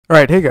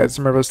Alright, hey guys,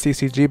 remember it's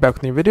TCG back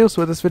with a new video.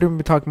 So with this video we'll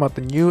be talking about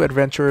the new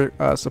adventure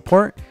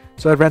support.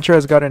 So adventure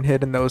has gotten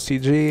hit in the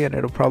OCG and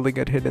it'll probably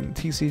get hit in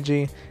the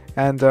TCG.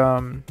 And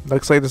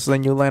looks like this is a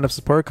new line of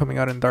support coming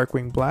out in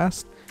Darkwing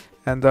Blast.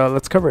 And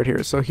let's cover it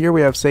here. So here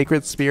we have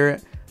Sacred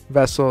Spirit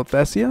Vessel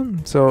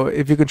Thesia. So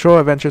if you control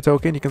adventure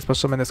token, you can special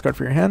summon this card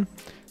for your hand.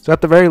 So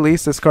at the very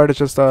least, this card is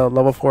just a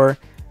level 4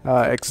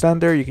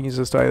 extender. You can use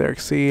this to either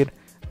exceed,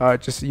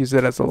 just use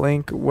it as a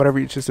link, whatever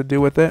you choose to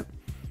do with it.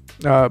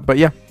 But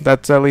yeah,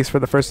 that's at least for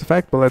the first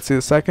effect, but let's see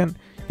the second.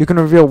 You can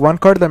reveal one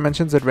card that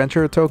mentions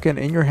adventure token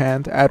in your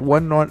hand, add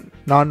one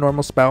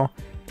non-normal spell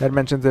that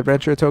mentions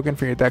adventure token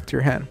from your deck to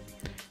your hand.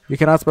 You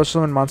cannot special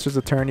summon monsters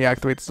a turn you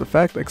activate this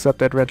effect, except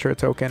the adventure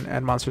token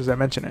and monsters that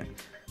mention it.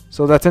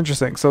 So that's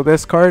interesting. So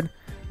this card,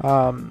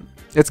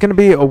 it's going to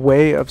be a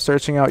way of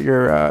searching out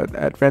your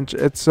adventure.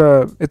 It's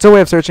a way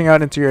of searching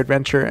out into your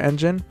adventure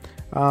engine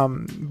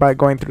by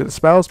going through the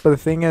spells, but the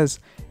thing is,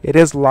 it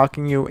is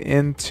locking you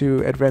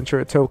into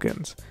adventure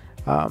tokens.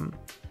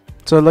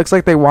 So it looks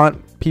like they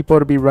want people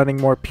to be running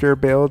more pure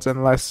builds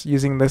and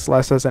using this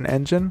less as an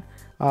engine.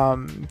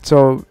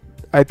 So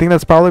I think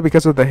that's probably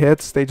because of the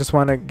hits. They just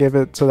want to give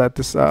it so that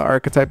this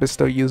archetype is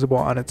still usable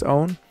on its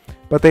own.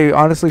 But they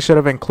honestly should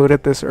have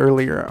included this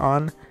earlier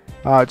on,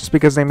 just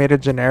because they made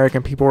it generic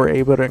and people were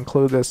able to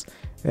include this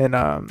in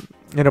a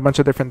bunch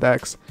of different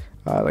decks,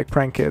 like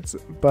Prank Kids.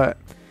 But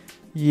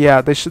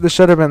yeah, this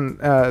should have been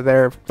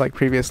there like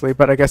previously,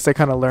 but I guess they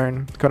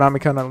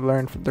Konami kind of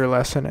learned their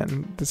lesson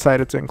and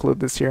decided to include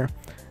this here.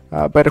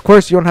 But of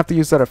course, you don't have to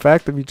use that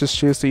effect. If you just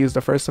choose to use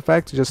the first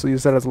effect, you just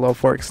use that as a level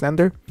 4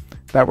 extender.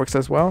 That works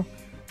as well.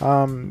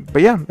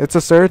 But yeah, it's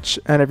a search,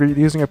 and if you're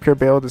using a pure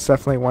build, it's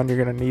definitely one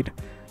you're going to need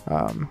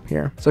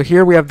here. So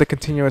here we have the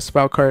continuous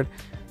spell card,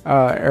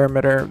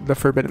 Emitter, the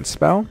Forbidden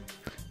Spell.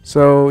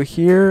 So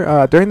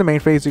here, during the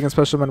main phase, you can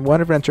special summon one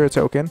adventure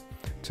token,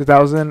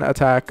 2000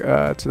 attack,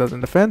 2000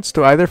 defense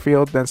to either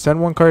field, then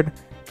send one card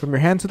from your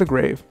hand to the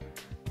grave.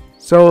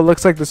 So it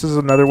looks like this is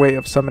another way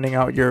of summoning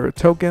out your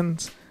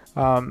tokens.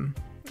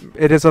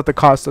 It is at the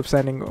cost of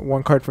sending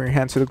one card from your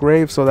hand to the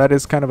grave, so that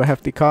is kind of a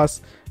hefty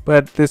cost,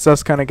 but this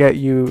does kind of get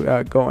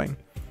you going.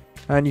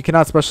 And you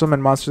cannot special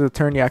summon monsters a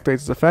turn you activate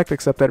this effect,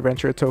 except the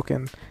adventure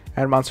token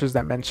and monsters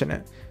that mention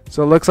it.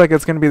 So it looks like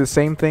it's going to be the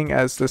same thing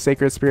as the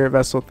Sacred Spirit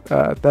Vessel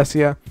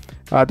Thesia.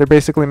 They're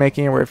basically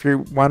making it where if you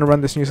want to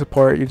run this new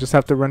support, you just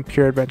have to run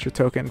pure adventure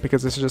token,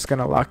 because this is just going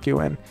to lock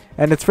you in.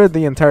 And it's for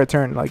the entire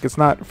turn, like it's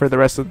not for the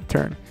rest of the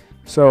turn.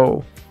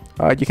 So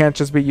you can't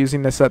just be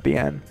using this at the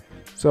end.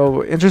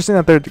 So interesting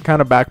that they're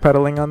kind of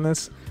backpedaling on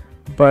this.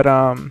 But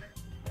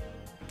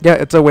yeah,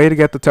 it's a way to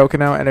get the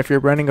token out, and if you're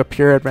running a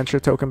pure adventure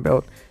token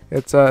build,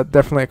 it's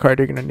definitely a card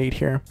you're going to need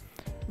here.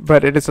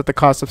 But it is at the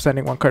cost of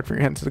sending one card from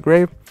your hand to the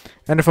grave.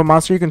 And if a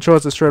monster you control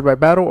is destroyed by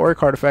battle or a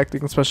card effect, you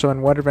can special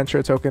summon one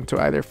adventure token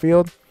to either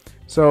field.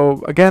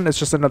 So again, it's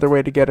just another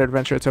way to get an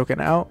adventure token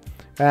out.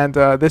 And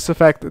this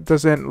effect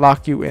doesn't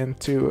lock you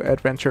into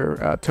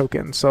adventure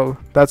tokens, so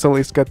that's at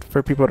least good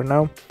for people to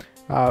know.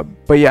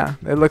 But yeah,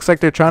 it looks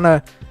like they're trying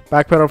to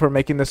backpedal for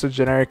making this a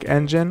generic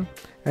engine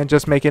and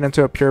just make it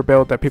into a pure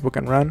build that people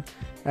can run.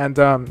 And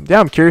yeah,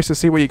 I'm curious to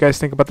see what you guys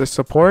think about this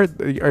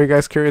support. Are you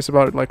guys curious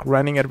about like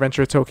running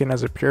adventure token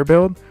as a pure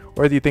build,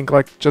 or do you think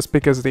like just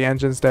because the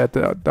engine's dead,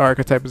 the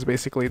archetype is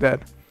basically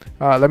dead?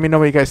 Let me know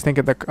what you guys think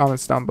in the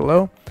comments down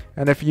below.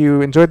 And if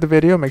you enjoyed the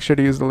video, make sure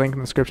to use the link in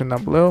the description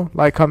down below.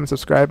 Like, comment,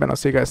 subscribe, and I'll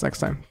see you guys next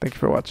time. Thank you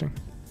for watching.